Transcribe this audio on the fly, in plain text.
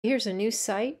Here's a new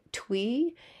site,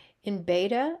 Twee, in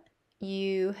beta.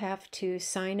 You have to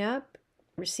sign up,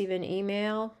 receive an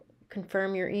email,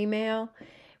 confirm your email.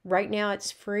 Right now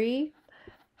it's free.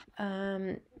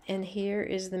 And here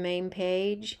is the main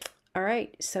page. All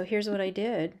right, so here's what I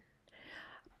did.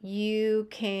 You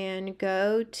can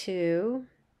go to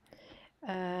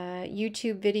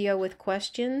YouTube video with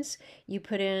questions. You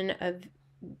put in a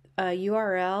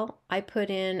URL. I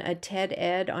put in a TED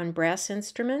Ed on brass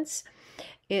instruments.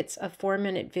 It's a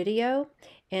 4-minute video,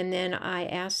 and then I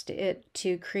asked it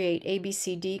to create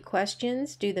ABCD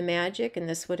questions, do the magic, and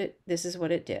this is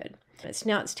what it did.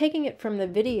 It's taking it from the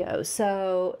video,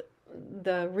 so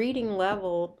the reading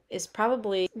level is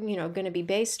probably going to be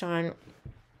based on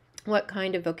what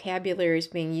kind of vocabulary is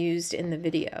being used in the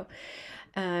video.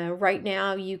 Right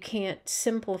now you can't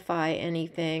simplify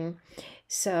anything,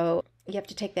 so you have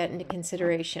to take that into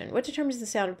consideration. What determines the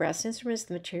sound of brass instruments?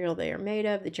 The material they are made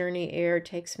of, the journey air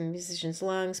takes from musicians'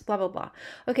 lungs, blah, blah, blah.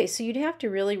 Okay, so you'd have to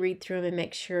really read through them and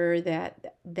make sure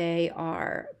that they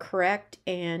are correct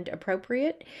and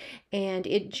appropriate. And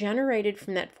it generated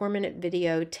from that 4-minute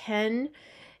video 10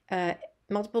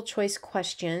 multiple choice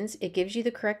questions. It gives you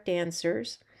the correct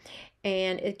answers,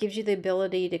 and it gives you the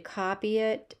ability to copy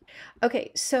it.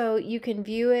 Okay, so you can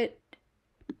view it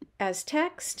as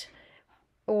text,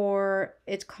 or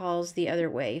it calls the other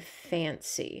way,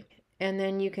 fancy. And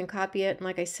then you can copy it, and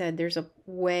like I said, there's a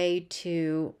way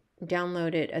to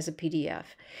download it as a PDF.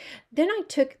 Then I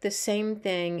took the same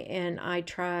thing and I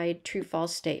tried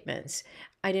true-false statements.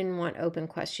 I didn't want open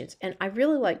questions, and I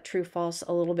really like true-false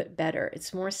a little bit better.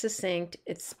 It's more succinct,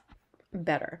 it's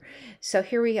better. So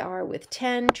here we are with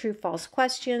 10 true-false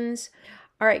questions.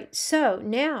 All right, so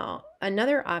now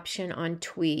another option on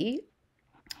Twee.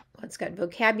 It's got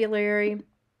vocabulary,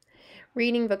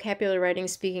 reading, vocabulary, writing,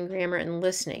 speaking, grammar, and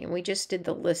listening. And we just did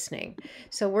the listening.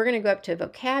 So we're going to go up to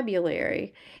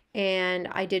vocabulary, and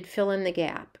I did fill in the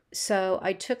gap. So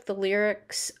I took the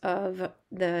lyrics of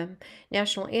the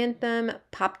national anthem,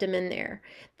 popped them in there.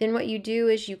 Then what you do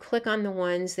is you click on the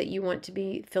ones that you want to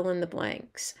be fill in the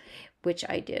blanks, which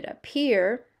I did up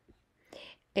here.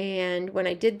 And when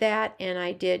I did that and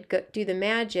I did do the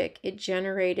magic, it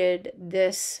generated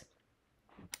this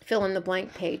fill in the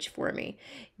blank page for me.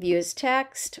 View as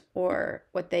text, or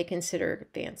what they consider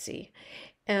fancy.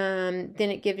 Then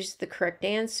it gives the correct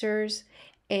answers.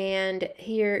 And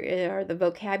here are the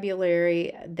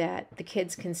vocabulary that the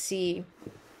kids can see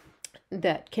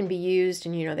that can be used,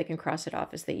 and they can cross it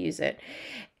off as they use it,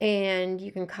 and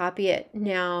you can copy it.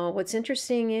 Now what's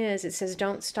interesting is it says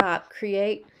don't stop,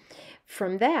 create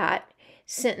from that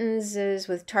sentences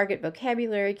with target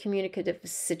vocabulary, communicative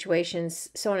situations,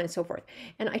 so on and so forth.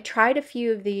 And I tried a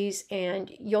few of these, and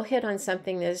you'll hit on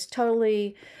something that is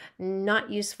totally not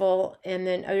useful, and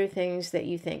then other things that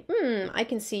you think, I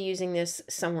can see using this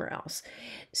somewhere else.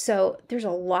 So there's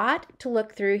a lot to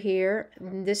look through here.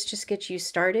 This just gets you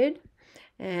started,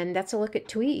 and that's a look at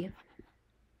Twee.